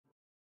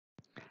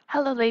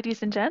Hello,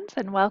 ladies and gents,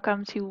 and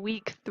welcome to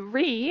week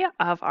 3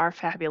 of our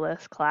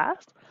fabulous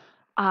class.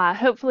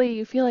 Hopefully,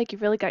 you feel like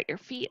you've really got your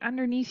feet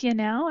underneath you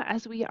now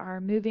as we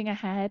are moving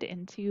ahead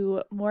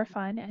into more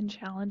fun and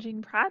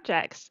challenging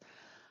projects.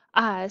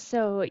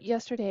 So,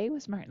 yesterday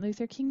was Martin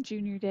Luther King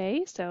Jr.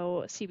 Day,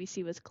 so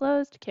CBC was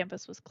closed,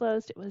 campus was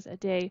closed. It was a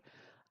day,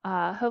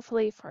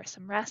 hopefully, for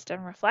some rest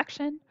and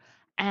reflection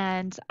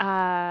and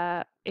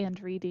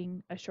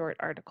reading a short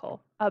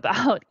article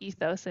about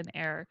ethos and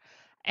error.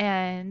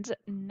 And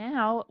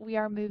now we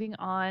are moving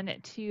on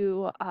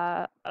to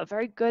a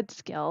very good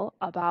skill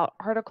about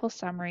article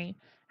summary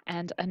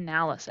and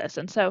analysis.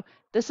 And so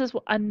this is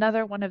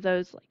another one of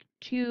those like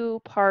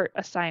two-part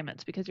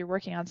assignments because you're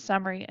working on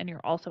summary and you're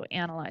also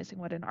analyzing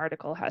what an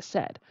article has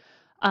said.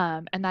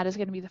 And that is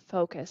going to be the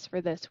focus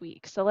for this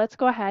week. So let's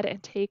go ahead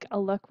and take a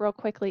look real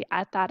quickly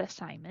at that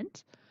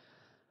assignment.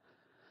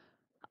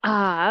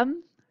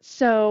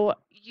 So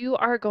you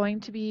are going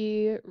to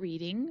be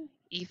reading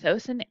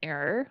Ethos and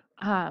Error,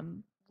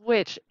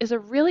 which is a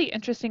really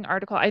interesting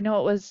article. I know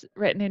it was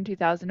written in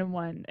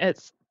 2001.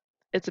 It's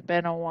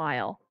been a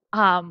while.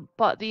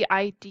 But the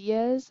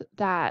ideas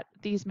that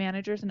these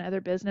managers and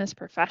other business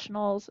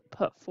professionals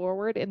put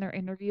forward in their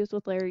interviews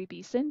with Larry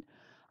Beeson,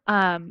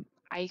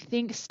 I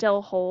think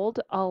still hold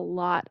a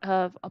lot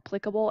of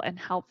applicable and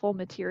helpful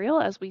material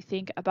as we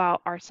think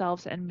about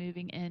ourselves and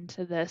moving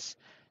into this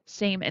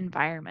same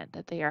environment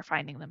that they are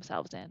finding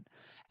themselves in.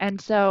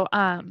 And so,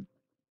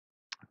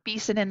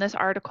 Beeson in this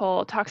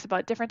article talks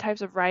about different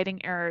types of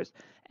writing errors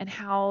and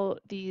how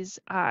these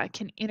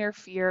can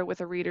interfere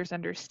with a reader's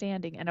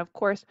understanding. And of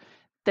course,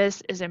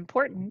 this is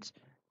important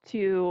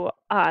to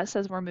us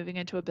as we're moving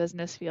into a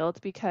business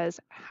field because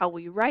how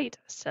we write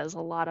says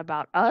a lot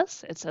about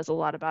us, it says a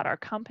lot about our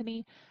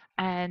company,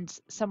 and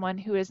someone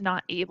who is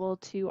not able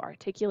to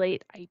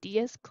articulate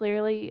ideas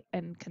clearly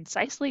and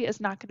concisely is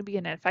not going to be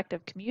an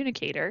effective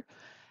communicator.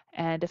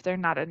 And if they're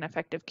not an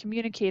effective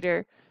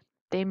communicator,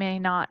 they may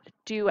not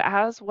do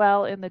as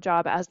well in the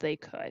job as they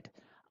could.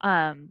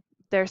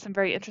 There's some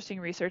very interesting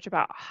research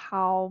about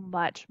how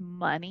much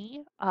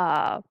money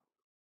bad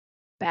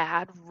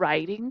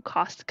writing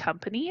costs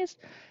companies,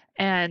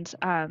 and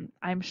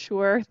I'm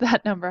sure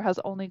that number has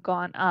only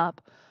gone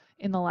up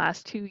in the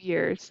last 2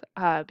 years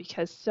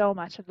because so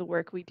much of the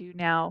work we do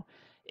now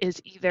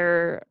is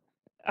either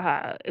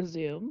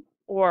Zoom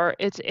or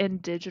it's in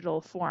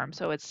digital form.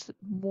 So it's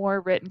more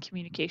written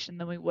communication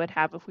than we would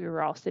have if we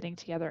were all sitting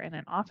together in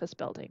an office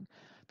building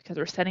because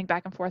we're sending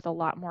back and forth a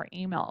lot more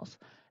emails.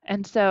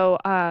 And so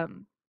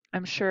I'm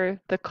sure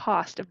the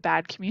cost of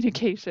bad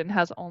communication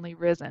has only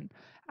risen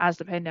as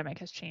the pandemic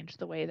has changed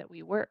the way that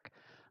we work.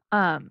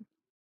 Um,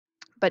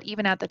 but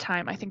even at the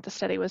time, I think the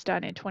study was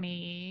done in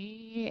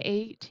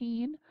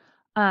 2018,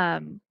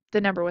 the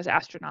number was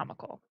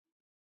astronomical,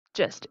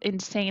 just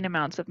insane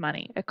amounts of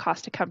money it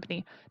cost a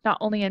company, not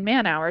only in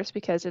man hours,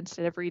 because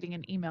instead of reading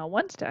an email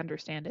once to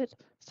understand it,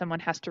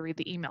 someone has to read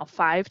the email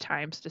 5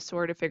 times to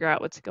sort of figure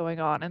out what's going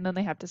on. And then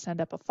they have to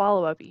send up a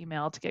follow-up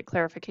email to get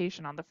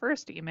clarification on the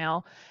first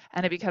email.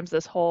 And it becomes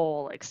this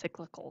whole like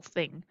cyclical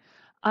thing.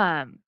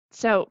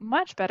 So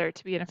much better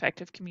to be an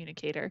effective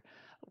communicator.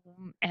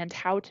 And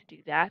how to do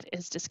that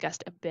is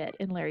discussed a bit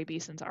in Larry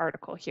Beeson's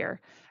article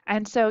here.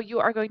 And so you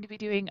are going to be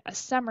doing a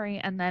summary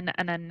and then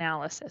an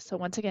analysis. So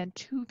once again,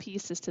 2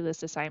 pieces to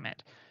this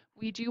assignment.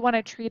 We do want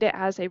to treat it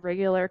as a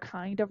regular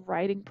kind of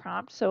writing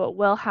prompt, so it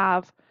will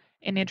have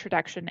an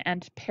introduction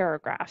and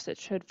paragraphs. It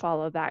should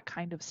follow that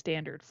kind of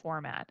standard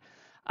format.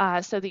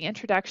 So the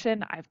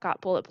introduction, I've got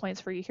bullet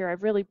points for you here.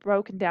 I've really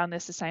broken down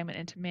this assignment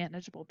into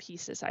manageable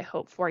pieces, I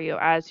hope, for you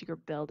as you're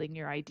building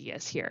your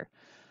ideas here.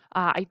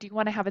 I do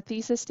want to have a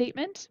thesis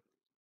statement.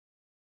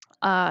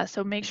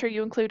 So make sure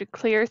you include a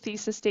clear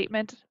thesis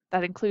statement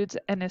that includes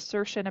an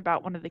assertion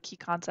about one of the key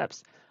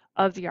concepts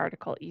of the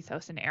article,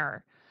 ethos and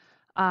error.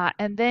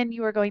 And then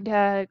you are going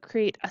to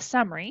create a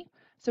summary.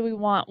 So we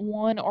want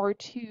 1 or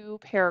 2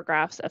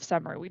 paragraphs of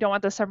summary. We don't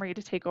want the summary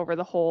to take over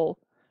the whole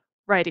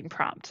writing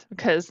prompt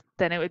because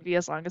then it would be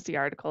as long as the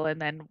article, and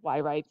then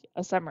why write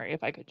a summary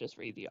if I could just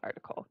read the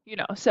article, you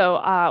know?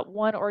 So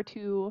 1 or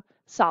 2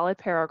 solid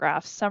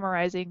paragraphs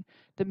summarizing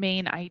the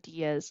main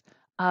ideas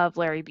of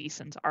Larry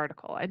Beeson's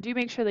article. And do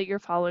make sure that you're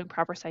following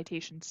proper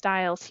citation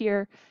styles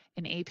here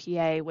in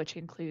APA, which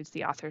includes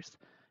the author's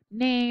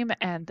name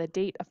and the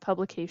date of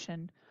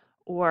publication,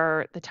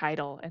 or the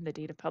title and the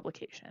date of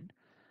publication.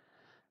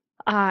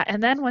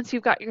 And then once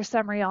you've got your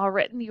summary all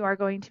written, you are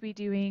going to be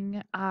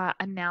doing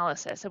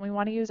analysis. And we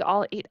want to use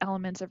all 8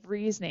 elements of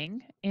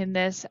reasoning in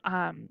this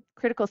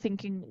critical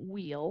thinking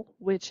wheel,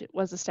 which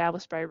was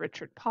established by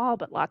Richard Paul,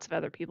 but lots of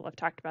other people have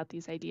talked about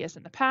these ideas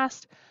in the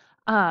past.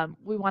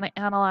 We want to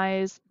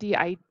analyze the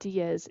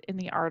ideas in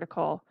the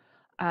article,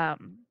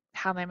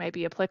 how they might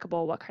be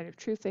applicable, what kind of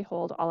truth they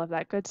hold, all of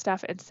that good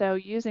stuff. And so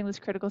using this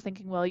critical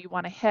thinking wheel, you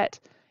want to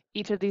hit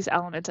each of these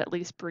elements at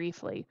least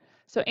briefly.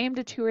 So aim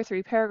to 2 or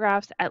 3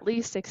 paragraphs, at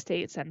least 6 to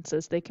 8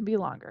 sentences. They can be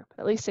longer, but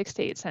at least 6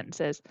 to 8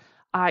 sentences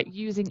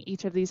using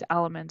each of these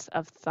elements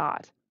of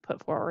thought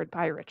put forward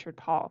by Richard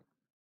Paul.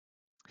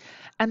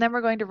 And then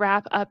we're going to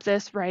wrap up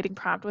this writing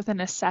prompt with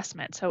an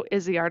assessment. So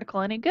is the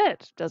article any good?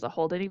 Does it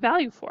hold any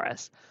value for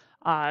us?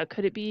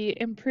 Could it be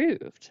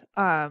improved?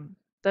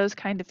 Those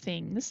kind of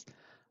things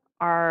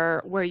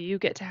are where you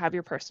get to have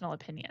your personal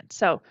opinion.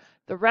 So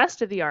the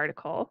rest of the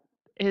article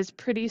is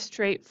pretty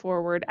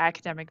straightforward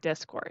academic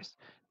discourse.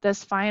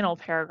 This final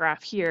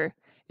paragraph here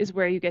is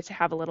where you get to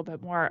have a little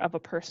bit more of a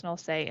personal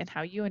say in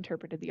how you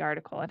interpreted the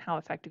article and how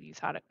effective you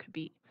thought it could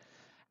be.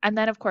 And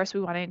then, of course,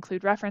 we want to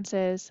include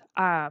references.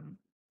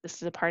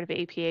 This is a part of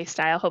APA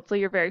style.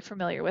 Hopefully, you're very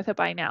familiar with it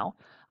by now.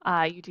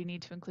 You do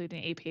need to include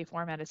an APA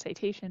formatted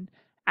citation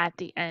at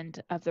the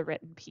end of the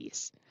written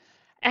piece.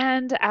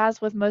 And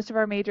as with most of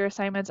our major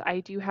assignments,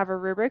 I do have a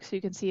rubric so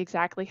you can see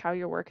exactly how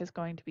your work is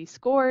going to be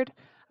scored.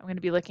 I'm going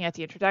to be looking at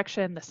the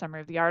introduction, the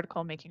summary of the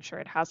article, making sure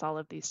it has all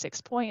of these 6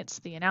 points,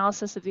 the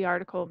analysis of the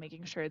article,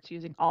 making sure it's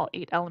using all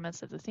 8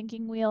 elements of the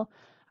thinking wheel.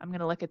 I'm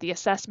going to look at the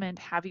assessment,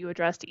 have you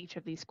addressed each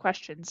of these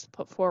questions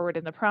put forward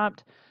in the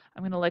prompt.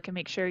 I'm going to look and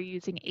make sure you're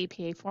using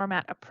APA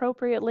format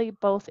appropriately,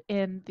 both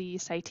in the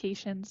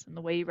citations and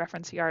the way you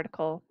reference the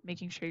article,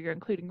 making sure you're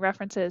including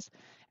references,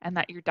 and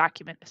that your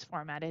document is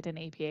formatted in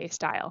APA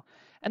style.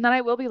 And then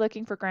I will be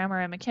looking for grammar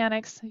and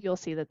mechanics. You'll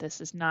see that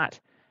this is not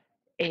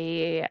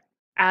a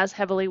as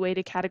heavily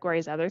weighted category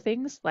as other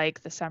things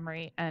like the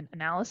summary and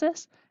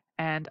analysis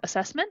and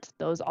assessment.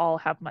 Those all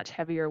have much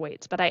heavier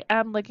weights, but I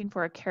am looking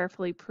for a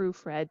carefully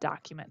proofread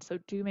document. So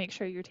do make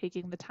sure you're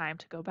taking the time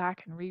to go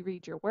back and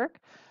reread your work.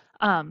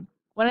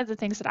 One of the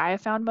things that I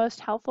have found most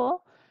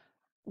helpful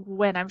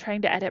when I'm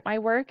trying to edit my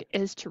work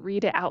is to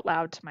read it out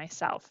loud to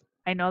myself.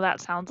 I know that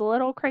sounds a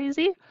little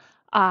crazy.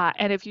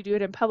 And if you do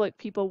it in public,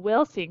 people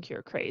will think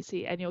you're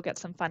crazy and you'll get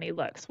some funny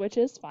looks, which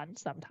is fun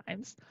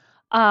sometimes.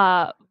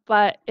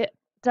 But it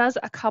does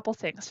a couple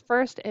things.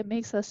 First, it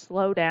makes us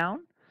slow down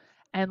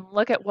and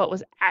look at what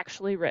was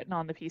actually written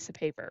on the piece of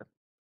paper.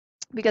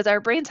 Because our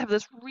brains have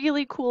this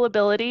really cool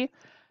ability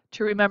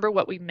to remember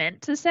what we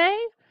meant to say,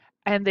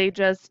 and they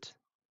just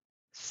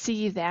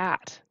see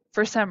that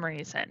for some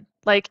reason.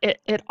 Like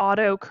it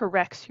auto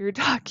corrects your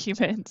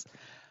documents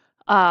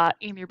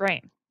in your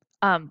brain.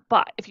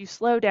 But if you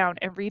slow down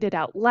and read it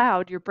out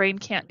loud, your brain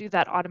can't do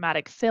that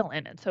automatic fill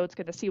in. And so it's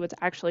going to see what's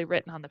actually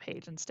written on the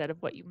page instead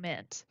of what you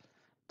meant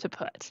to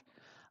put.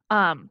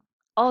 Um,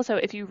 Also,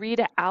 if you read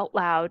it out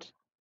loud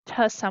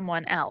to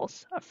someone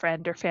else, a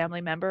friend or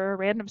family member, or a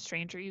random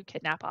stranger you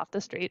kidnap off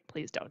the street,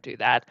 please don't do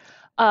that.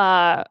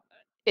 Uh,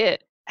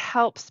 it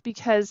helps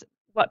because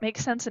what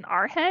makes sense in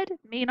our head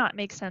may not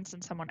make sense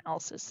in someone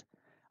else's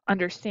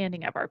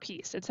understanding of our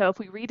piece. And so if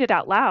we read it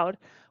out loud,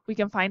 we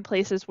can find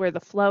places where the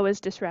flow is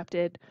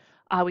disrupted.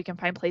 We can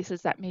find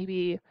places that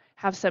maybe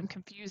have some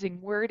confusing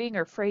wording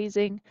or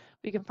phrasing.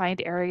 We can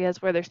find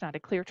areas where there's not a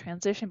clear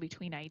transition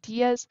between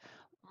ideas.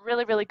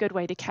 Really, really good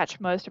way to catch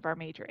most of our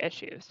major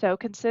issues. So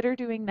consider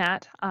doing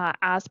that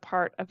as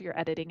part of your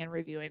editing and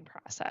reviewing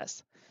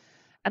process.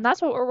 And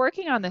that's what we're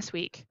working on this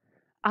week.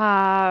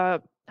 Uh,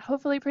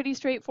 Hopefully pretty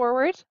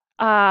straightforward.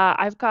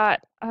 I've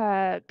got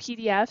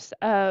PDFs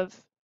of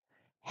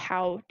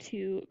how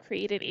to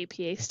create an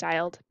APA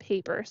styled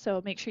paper.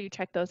 So make sure you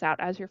check those out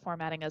as you're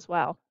formatting as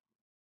well.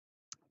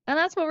 And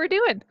that's what we're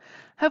doing.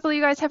 Hopefully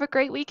you guys have a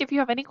great week. If you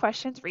have any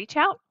questions, reach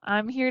out.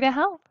 I'm here to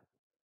help.